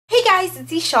guys,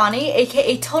 it's Shawnee,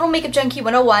 aka Total Makeup Junkie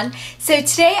 101. So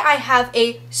today I have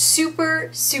a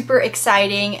super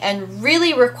exciting and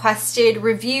really requested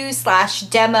review slash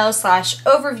demo slash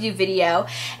overview video,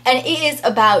 and it is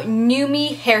about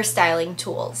NuMe hairstyling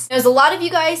tools. As a lot of you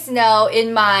guys know,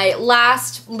 in my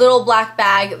last little black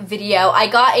bag video, I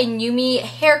got a NuMe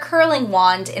hair curling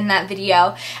wand in that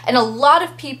video, and a lot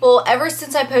of people, ever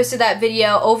since I posted that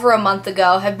video over a month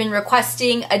ago, have been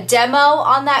requesting a demo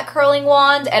on that curling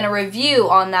wand and a review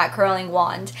on that curling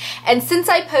wand. And since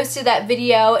I posted that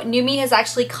video, NuMe has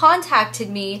actually contacted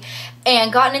me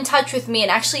and gotten in touch with me and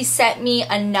actually sent me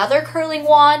another curling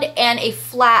wand and a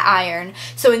flat iron.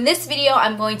 So in this video,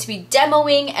 I'm going to be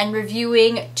demoing and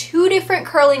reviewing two different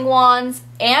curling wands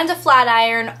and a flat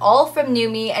iron, all from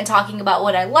NuMe, and talking about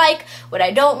what I like, what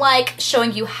I don't like,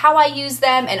 showing you how I use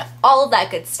them, and all of that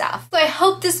good stuff. So I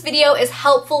hope this video is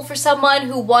helpful for someone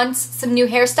who wants some new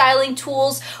hairstyling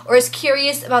tools or is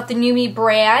curious about the NuMe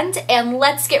brand, and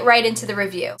let's get right into the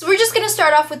review. So we're just gonna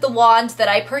start off with the wand that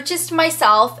I purchased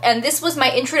myself, and this was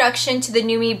my introduction to the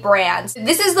NuMe brand.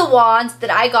 This is the wand that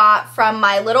I got from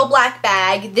my little black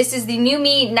bag. This is the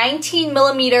NuMe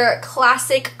 19mm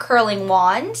classic curling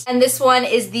wand, and this one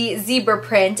is the zebra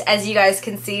print, as you guys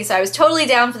can see. So I was totally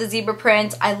down for the zebra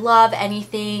print. I love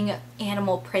anything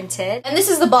animal printed. And this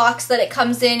is the box that it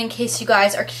comes in case you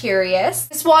guys are curious.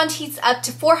 This wand heats up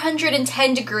to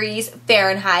 410 degrees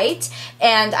Fahrenheit,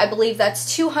 and I believe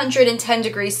that's 210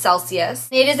 degrees Celsius.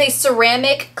 It is a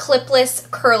ceramic clipless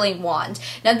curling wand.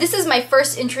 Now this is my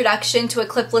first introduction to a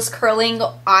clipless curling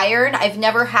iron. I've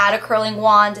never had a curling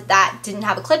wand that didn't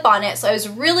have a clip on it, so I was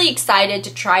really excited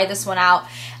to try this one out,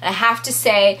 and I have to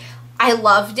say, I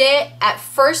loved it. At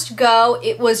first go,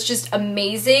 it was just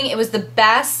amazing. It was the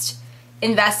best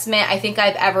investment I think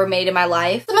I've ever made in my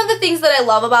life. Some of the things that I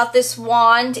love about this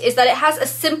wand is that it has a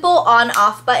simple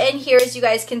on-off button here, as you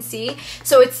guys can see.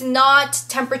 So it's not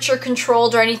temperature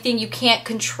controlled or anything. You can't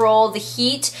control the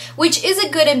heat, which is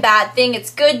a good and bad thing. It's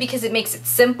good because it makes it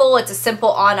simple. It's a simple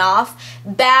on-off.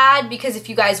 Bad because if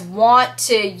you guys want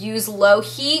to use low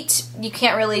heat, you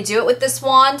can't really do it with this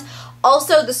wand.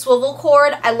 Also, the swivel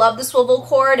cord. I love the swivel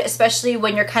cord, especially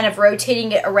when you're kind of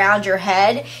rotating it around your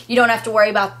head. You don't have to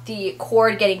worry about the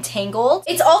cord getting tangled.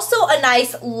 It's also a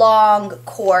nice long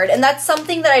cord, and that's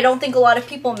something that I don't think a lot of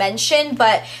people mention,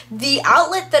 but the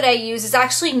outlet that I use is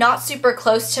actually not super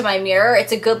close to my mirror.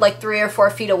 It's a good like 3 or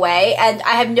 4 feet away, and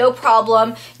I have no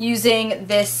problem using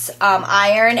this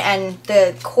iron, and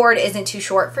the cord isn't too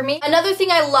short for me. Another thing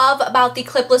I love about the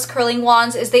clipless curling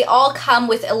wands is they all come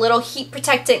with a little heat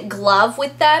protectant glove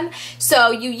with them.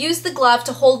 So you use the glove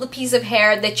to hold the piece of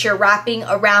hair that you're wrapping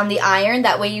around the iron,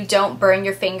 that way you don't burn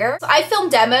your finger. So I film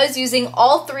demos using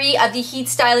all 3 of the heat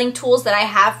styling tools that I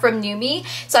have from NuMe,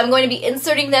 so I'm going to be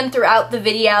inserting them throughout the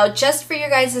video just for your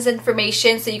guys'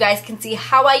 information, so you guys can see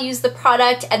how I use the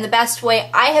product and the best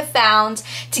way I have found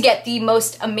to get the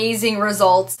most amazing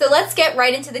results. So let's get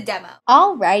right into the demo.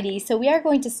 Alrighty, so we are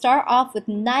going to start off with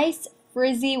nice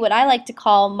frizzy, what I like to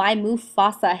call my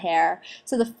Mufasa hair.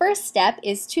 So the first step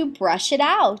is to brush it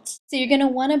out. So you're going to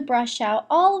want to brush out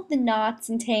all of the knots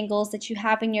and tangles that you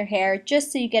have in your hair,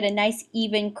 just so you get a nice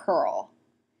even curl.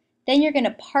 Then you're going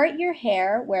to part your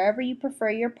hair wherever you prefer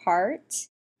your part.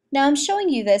 Now I'm showing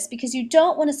you this because you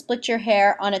don't want to split your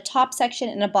hair on a top section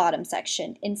and a bottom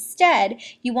section. Instead,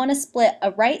 you want to split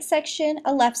a right section,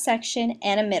 a left section,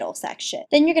 and a middle section.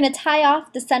 Then you're going to tie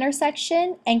off the center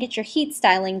section and get your heat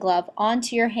styling glove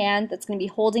onto your hand that's going to be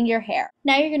holding your hair.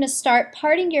 Now you're going to start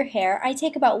parting your hair. I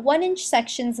take about 1-inch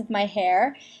sections of my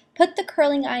hair. Put the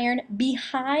curling iron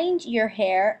behind your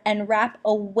hair and wrap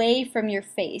away from your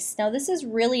face. Now this is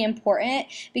really important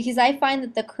because I find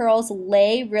that the curls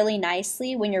lay really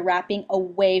nicely when you're wrapping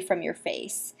away from your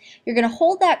face. You're going to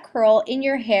hold that curl in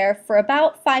your hair for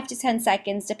about 5 to 10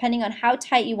 seconds depending on how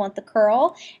tight you want the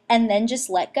curl, and then just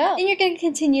let go. Then you're going to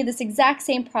continue this exact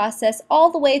same process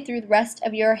all the way through the rest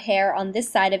of your hair on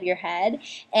this side of your head,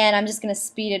 and I'm just going to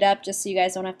speed it up just so you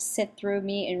guys don't have to sit through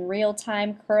me in real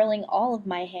time curling all of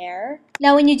my hair.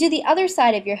 Now when you do the other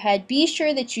side of your head, be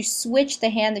sure that you switch the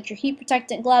hand that your heat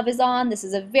protectant glove is on. This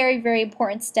is a very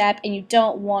important step, and you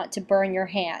don't want to burn your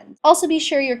hand. Also be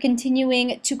sure you're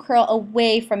continuing to curl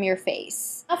away from your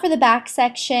face. Now for the back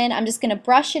section, I'm just going to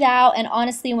brush it out, and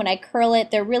honestly when I curl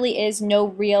it, there really is no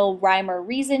real rhyme or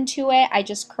reason to it. I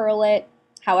just curl it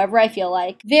however I feel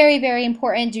like. Very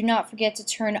important, do not forget to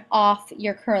turn off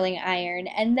your curling iron.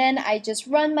 And then I just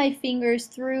run my fingers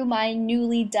through my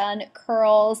newly done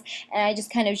curls, and I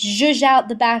just kind of zhuzh out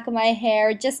the back of my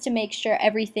hair just to make sure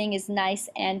everything is nice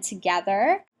and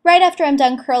together. Right after I'm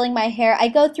done curling my hair, I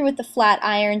go through with the flat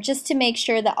iron just to make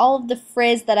sure that all of the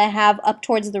frizz that I have up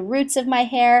towards the roots of my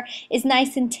hair is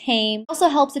nice and tame. It also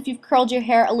helps if you've curled your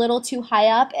hair a little too high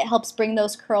up. It helps bring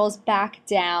those curls back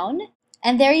down.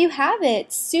 And there you have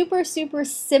it. Super, super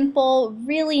simple,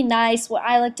 really nice, what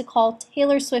I like to call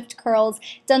Taylor Swift curls,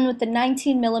 done with the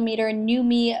 19mm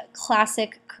NuMe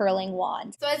Classic curling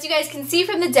wand. So as you guys can see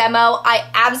from the demo, I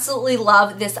absolutely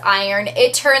love this iron.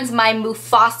 It turns my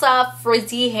Mufasa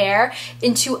frizzy hair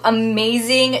into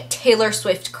amazing Taylor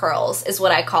Swift curls, is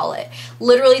what I call it.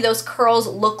 Literally, those curls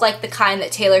look like the kind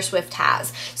that Taylor Swift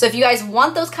has. So if you guys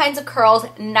want those kinds of curls,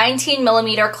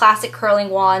 19mm classic curling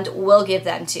wand will give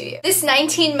them to you. This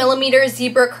 19mm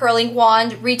zebra curling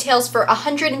wand retails for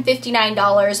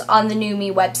 $159 on the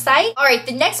NuMe website. Alright,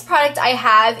 the next product I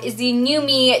have is the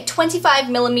NuMe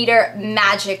 25mm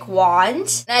magic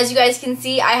wand. And as you guys can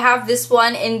see, I have this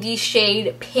one in the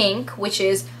shade pink, which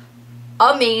is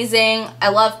amazing. I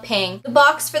love pink. The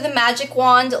box for the magic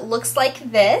wand looks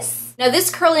like this. Now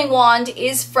this curling wand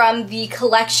is from the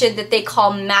collection that they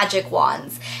call magic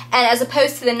wands, and as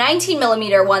opposed to the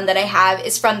 19mm one that I have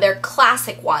is from their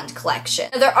classic wand collection.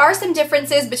 Now there are some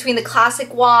differences between the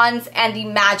classic wands and the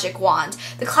magic wand.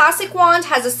 The classic wand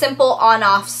has a simple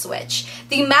on-off switch.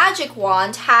 The magic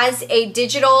wand has a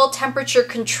digital temperature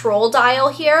control dial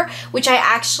here, which I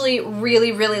actually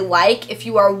really like if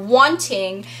you are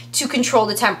wanting to control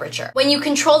the temperature. When you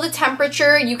control the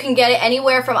temperature, you can get it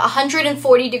anywhere from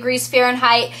 140 degrees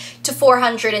Fahrenheit to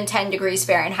 410 degrees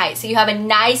Fahrenheit. So you have a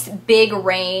nice big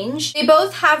range. They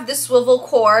both have the swivel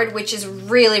cord, which is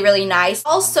really nice.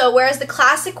 Also, whereas the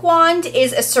classic wand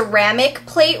is a ceramic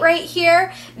plate right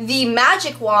here, the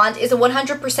magic wand is a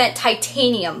 100%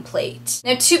 titanium plate.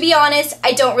 Now, to be honest,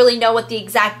 I don't really know what the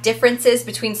exact differences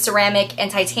between ceramic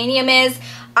and titanium is.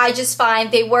 I just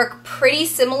find they work pretty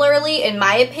similarly in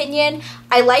my opinion.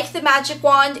 I like the magic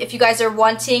wand if you guys are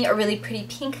wanting a really pretty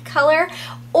pink color,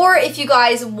 or if you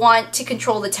guys want to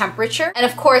control the temperature. And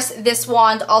of course, this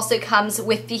wand also comes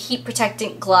with the heat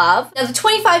protectant glove. Now the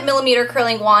 25mm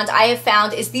curling wand I have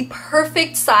found is the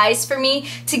perfect size for me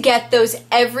to get those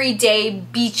everyday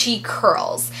beachy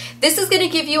curls. This is going to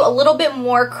give you a little bit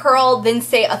more curl than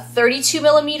say a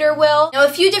 32mm will. Now a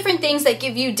few different things that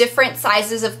give you different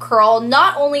sizes of curl,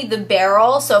 not only the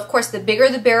barrel, so of course the bigger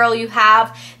the barrel you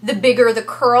have, the bigger the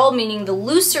curl, meaning the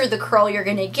looser the curl you're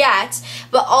going to get,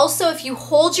 but also if you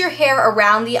hold your hair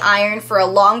around the iron for a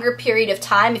longer period of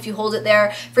time, if you hold it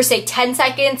there for say 10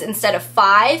 seconds instead of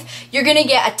 5, you're going to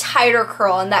get a tighter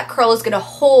curl, and that curl is going to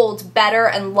hold better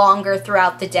and longer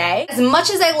throughout the day. As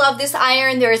much as I love this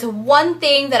iron, there is one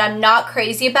thing that I'm not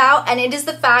crazy about, and it is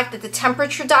the fact that the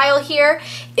temperature dial here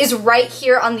is right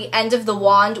here on the end of the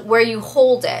wand where you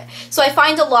hold it. So I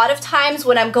find a lot of times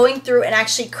when I'm going through and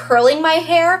actually curling my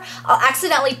hair, I'll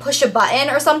accidentally push a button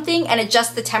or something and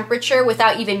adjust the temperature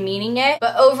without even meaning it.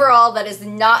 But overall, that is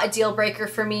not a deal breaker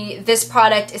for me. This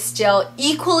product is still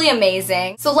equally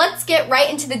amazing. So let's get right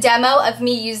into the demo of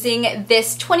me using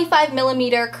this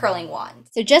 25mm curling wand.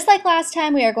 So just like last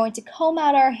time, we are going to comb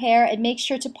out our hair and make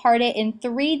sure to part it in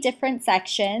 3 different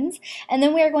sections. And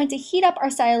then we are going to heat up our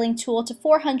styling tool to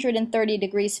 430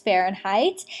 degrees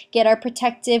Fahrenheit, get our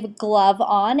protective glove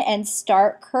on, and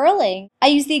start curling. I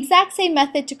use the exact same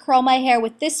method to curl my hair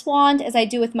with this wand as I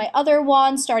do with my other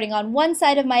wand, starting on one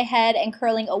side of my head and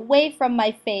curling away from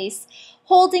my face,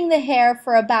 holding the hair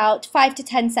for about 5 to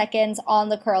 10 seconds on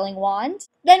the curling wand.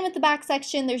 Then with the back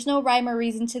section, there's no rhyme or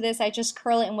reason to this. I just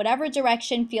curl it in whatever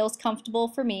direction feels comfortable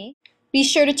for me. Be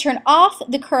sure to turn off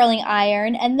the curling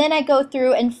iron, and then I go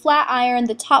through and flat iron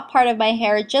the top part of my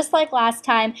hair just like last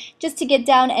time, just to get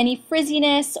down any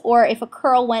frizziness, or if a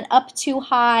curl went up too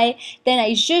high. Then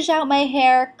I zhuzh out my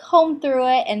hair, comb through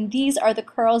it, and these are the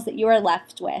curls that you are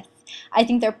left with. I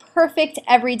think they're perfect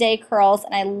everyday curls,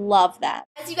 and I love them.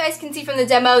 As you guys can see from the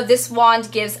demo, this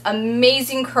wand gives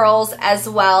amazing curls as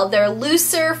well. They're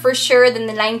looser for sure than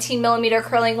the 19mm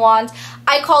curling wand.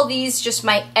 I call these just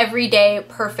my everyday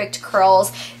perfect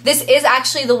curls. This is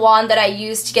actually the wand that I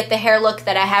use to get the hair look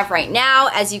that I have right now.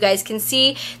 As you guys can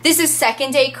see, this is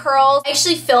second day curls. I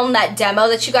actually filmed that demo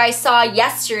that you guys saw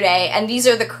yesterday, and these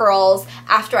are the curls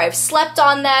after I've slept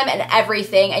on them and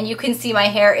everything, and you can see my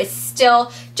hair is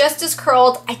still just as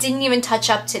curled. I didn't even touch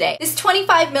up today. This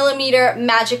 25mm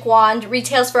magic wand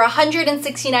retails for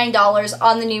 $169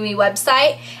 on the NuMe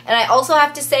website, and I also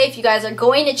have to say, if you guys are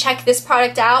going to check this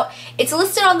product out, it's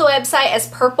listed on the website as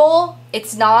purple.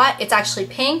 It's not, it's actually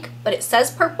pink, but it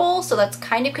says purple, so that's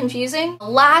kind of confusing. The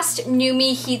last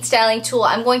NuMe heat styling tool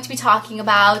I'm going to be talking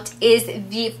about is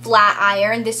the flat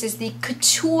iron. This is the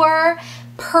Couture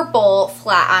purple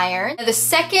flat iron. Now, the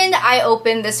second I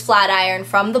opened this flat iron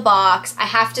from the box, I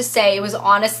have to say it was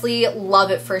honestly love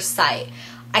at first sight.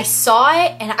 I saw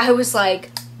it and I was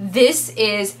like, this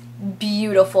is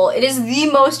beautiful. It is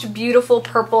the most beautiful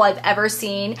purple I've ever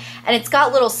seen, and it's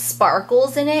got little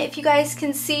sparkles in it, if you guys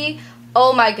can see.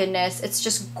 Oh my goodness, it's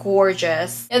just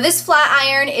gorgeous. Now this flat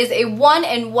iron is a 1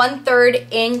 1/3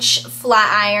 inch flat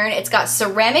iron. It's got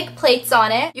ceramic plates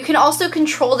on it. You can also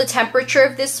control the temperature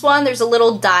of this one. There's a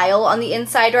little dial on the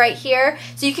inside right here.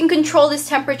 So you can control this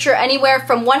temperature anywhere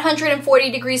from 140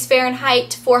 degrees Fahrenheit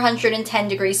to 410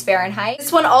 degrees Fahrenheit.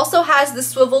 This one also has the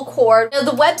swivel cord. Now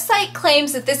the website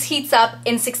claims that this heats up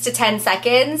in 6 to 10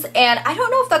 seconds, and I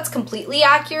don't know if that's completely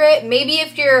accurate. Maybe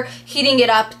if you're heating it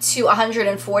up to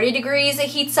 140 degrees, it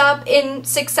heats up in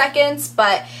 6 seconds,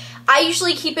 but I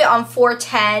usually keep it on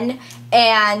 410,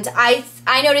 and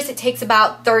I notice it takes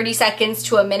about 30 seconds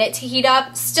to a minute to heat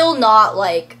up. Still not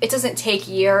like, it doesn't take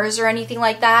years or anything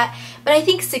like that, but I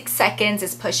think 6 seconds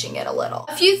is pushing it a little.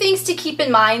 A few things to keep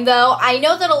in mind though. I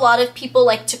know that a lot of people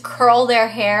like to curl their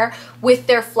hair with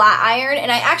their flat iron,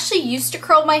 and I actually used to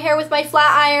curl my hair with my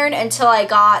flat iron until I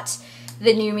got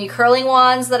the NuMe curling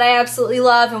wands that I absolutely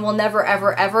love and will never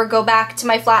ever ever go back to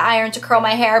my flat iron to curl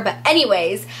my hair. But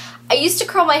anyways, I used to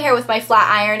curl my hair with my flat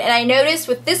iron, and I noticed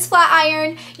with this flat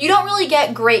iron, you don't really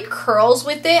get great curls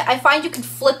with it. I find you can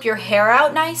flip your hair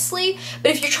out nicely,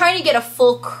 but if you're trying to get a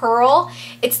full curl,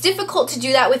 it's difficult to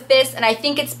do that with this, and I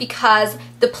think it's because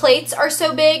the plates are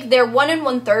so big. They're 1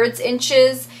 1/3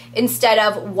 inches instead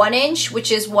of 1 inch,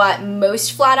 which is what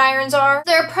most flat irons are.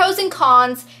 There are pros and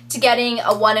cons to getting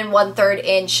a 1 1/3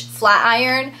 inch flat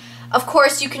iron. Of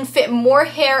course, you can fit more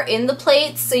hair in the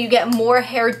plates, so you get more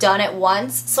hair done at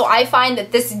once. So I find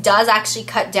that this does actually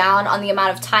cut down on the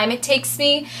amount of time it takes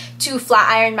me to flat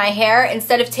iron my hair.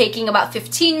 Instead of taking about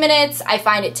 15 minutes, I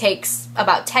find it takes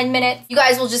about 10 minutes. You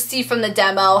guys will just see from the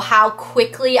demo how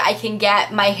quickly I can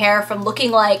get my hair from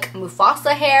looking like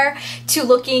Mufasa hair to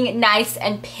looking nice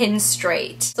and pin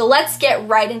straight. So let's get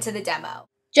right into the demo.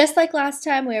 Just like last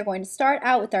time, we are going to start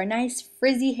out with our nice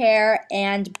frizzy hair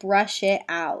and brush it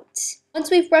out. Once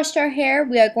we've brushed our hair,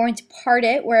 we are going to part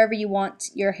it wherever you want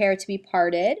your hair to be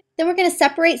parted. Then we're going to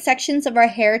separate sections of our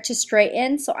hair to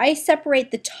straighten. So I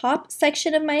separate the top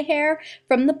section of my hair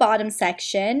from the bottom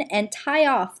section and tie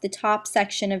off the top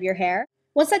section of your hair.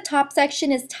 Once that top section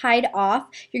is tied off,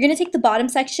 you're going to take the bottom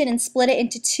section and split it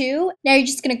into two. Now you're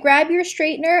just going to grab your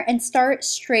straightener and start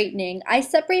straightening. I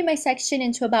separate my section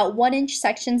into about 1 inch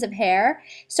sections of hair.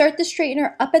 Start the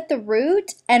straightener up at the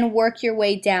root and work your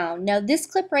way down. Now this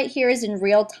clip right here is in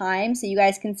real time, so you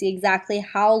guys can see exactly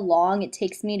how long it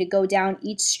takes me to go down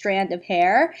each strand of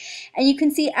hair. And you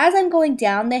can see as I'm going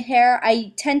down the hair,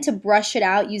 I tend to brush it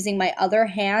out using my other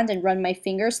hand and run my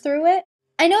fingers through it.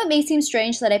 I know it may seem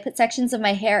strange that I put sections of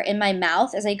my hair in my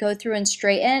mouth as I go through and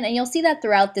straighten, and you'll see that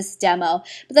throughout this demo,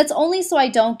 but that's only so I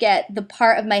don't get the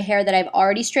part of my hair that I've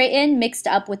already straightened mixed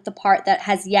up with the part that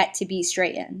has yet to be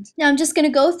straightened. Now I'm just going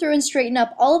to go through and straighten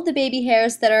up all of the baby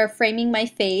hairs that are framing my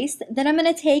face. Then I'm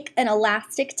going to take an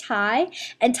elastic tie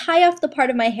and tie off the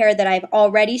part of my hair that I've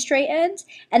already straightened,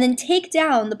 and then take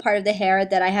down the part of the hair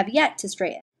that I have yet to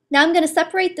straighten. Now I'm going to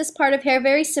separate this part of hair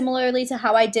very similarly to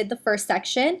how I did the first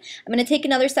section. I'm going to take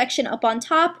another section up on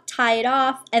top, tie it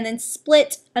off, and then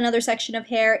split another section of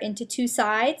hair into two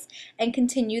sides and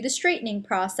continue the straightening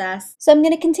process. So I'm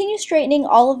going to continue straightening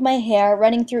all of my hair,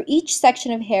 running through each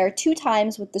section of hair 2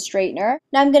 times with the straightener.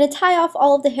 Now I'm going to tie off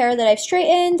all of the hair that I've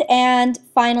straightened and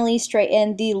finally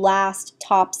straighten the last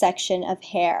top section of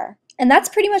hair. And that's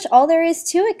pretty much all there is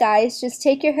to it, guys. Just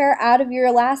take your hair out of your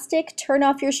elastic, turn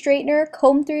off your straightener,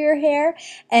 comb through your hair,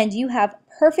 and you have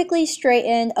perfectly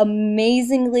straightened,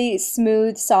 amazingly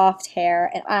smooth, soft hair.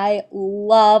 And I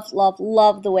love, love,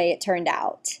 love the way it turned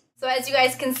out. So as you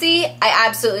guys can see, I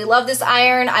absolutely love this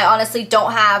iron. I honestly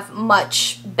don't have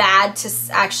much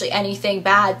anything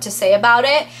bad to say about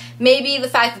it. Maybe the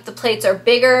fact that the plates are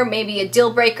bigger, maybe a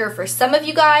deal breaker for some of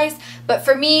you guys, but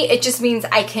for me, it just means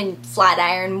I can flat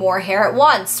iron more hair at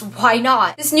once. Why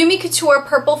not? This NuMe Couture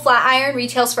purple flat iron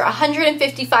retails for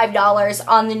 $155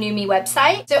 on the NuMe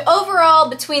website. So overall,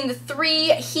 between the 3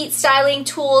 heat styling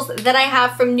tools that I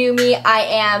have from NuMe, I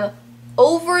am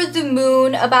over the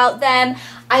moon about them.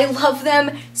 I love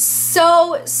them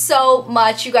so, so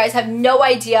much. You guys have no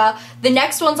idea. The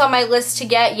next one's on my list to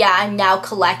get. Yeah, I'm now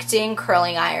collecting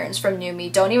curling irons from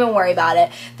NuMe. Don't even worry about it.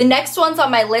 The next one's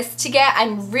on my list to get.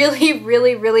 I'm really,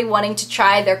 really, really wanting to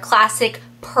try their classic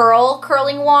pearl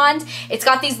curling wand. It's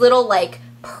got these little like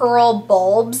pearl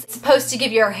bulbs. It's supposed to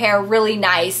give your hair really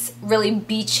nice, really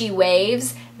beachy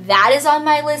waves. That is on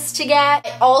my list to get.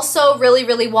 I also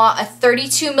really want a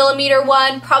 32mm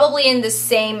one, probably in the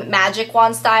same magic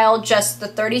wand style, just the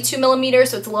 32mm,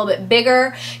 so it's a little bit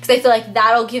bigger, because I feel like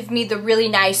that'll give me the really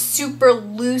nice, super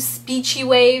loose, beachy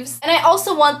waves. And I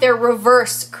also want their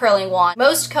reverse curling wand.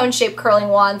 Most cone-shaped curling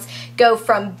wands go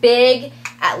from big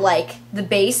at like the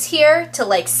base here to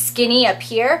like skinny up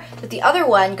here, but the other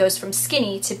one goes from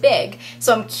skinny to big.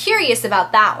 So I'm curious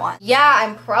about that one. Yeah,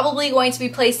 I'm probably going to be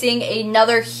placing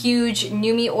another huge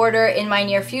NuMe order in my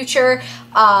near future.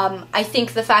 I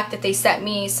think the fact that they sent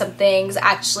me some things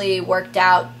actually worked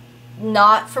out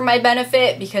not for my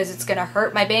benefit, because it's gonna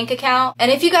hurt my bank account. And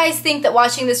if you guys think that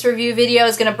watching this review video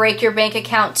is gonna break your bank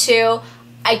account too,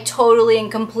 I totally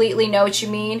and completely know what you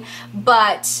mean,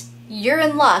 but you're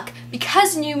in luck.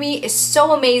 Because NuMe is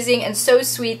so amazing and so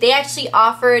sweet, they actually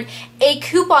offered a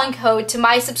coupon code to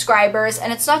my subscribers,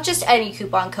 and it's not just any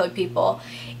coupon code, people.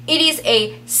 It is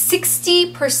a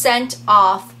 60%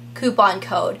 off coupon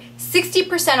code.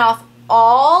 60% off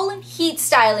all heat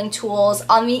styling tools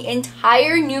on the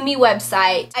entire NuMe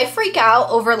website. I freak out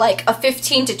over like a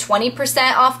 15 to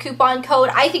 20% off coupon code.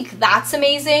 I think that's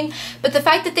amazing, but the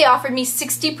fact that they offered me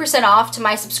 60% off to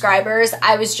my subscribers,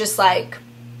 I was just like,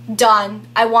 done.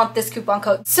 I want this coupon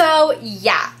code. So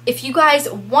yeah, if you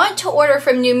guys want to order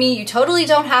from NuMe, you totally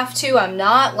don't have to. I'm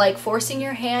not like forcing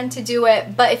your hand to do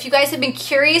it, but if you guys have been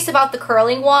curious about the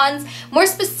curling wands, more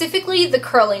specifically the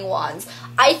curling wands,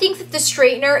 I think that the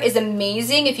straightener is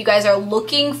amazing if you guys are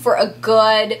looking for a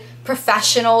good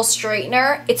professional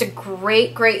straightener. It's a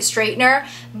great straightener,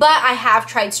 but I have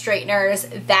tried straighteners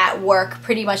that work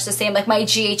pretty much the same, like my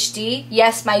GHD.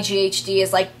 Yes, my GHD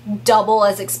is like double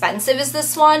as expensive as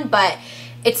this one, but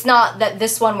it's not that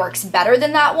this one works better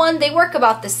than that one. They work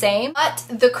about the same. But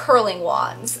the curling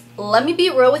wands, let me be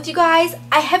real with you guys,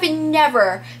 I have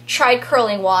never tried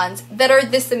curling wands that are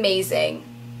this amazing.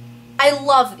 I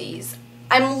love these.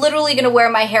 I'm literally gonna wear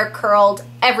my hair curled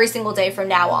every single day from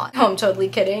now on. No, I'm totally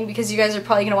kidding, because you guys are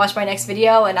probably gonna watch my next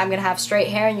video and I'm gonna have straight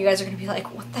hair and you guys are gonna be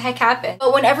like, what the heck happened?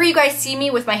 But whenever you guys see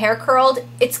me with my hair curled,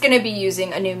 it's gonna be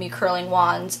using a NuMe curling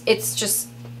wand.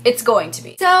 It's going to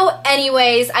be. So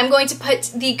anyways, I'm going to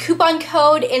put the coupon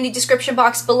code in the description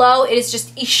box below. It is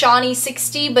just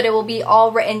Ishani60, but it will be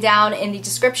all written down in the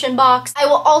description box. I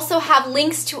will also have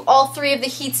links to all 3 of the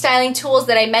heat styling tools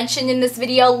that I mentioned in this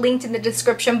video linked in the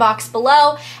description box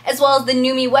below, as well as the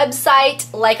NuMe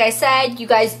website. Like I said, you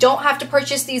guys don't have to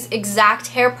purchase these exact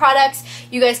hair products.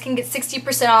 You guys can get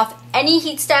 60% off any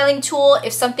heat styling tool.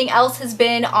 If something else has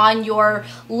been on your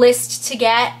list to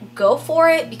get, go for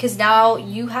it, because now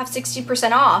you have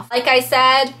 60% off. Like I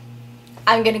said,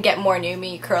 I'm gonna get more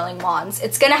NuMe curling wands.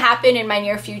 It's gonna happen in my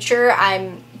near future.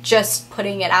 I'm just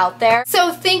putting it out there.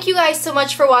 So thank you guys so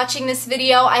much for watching this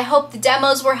video. I hope the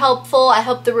demos were helpful. I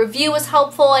hope the review was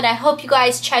helpful, and I hope you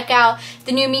guys check out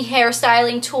the NuMe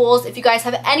hairstyling tools. If you guys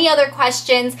have any other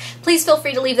questions, please feel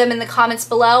free to leave them in the comments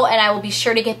below, and I will be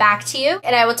sure to get back to you.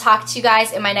 And I will talk to you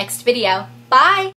guys in my next video. Bye!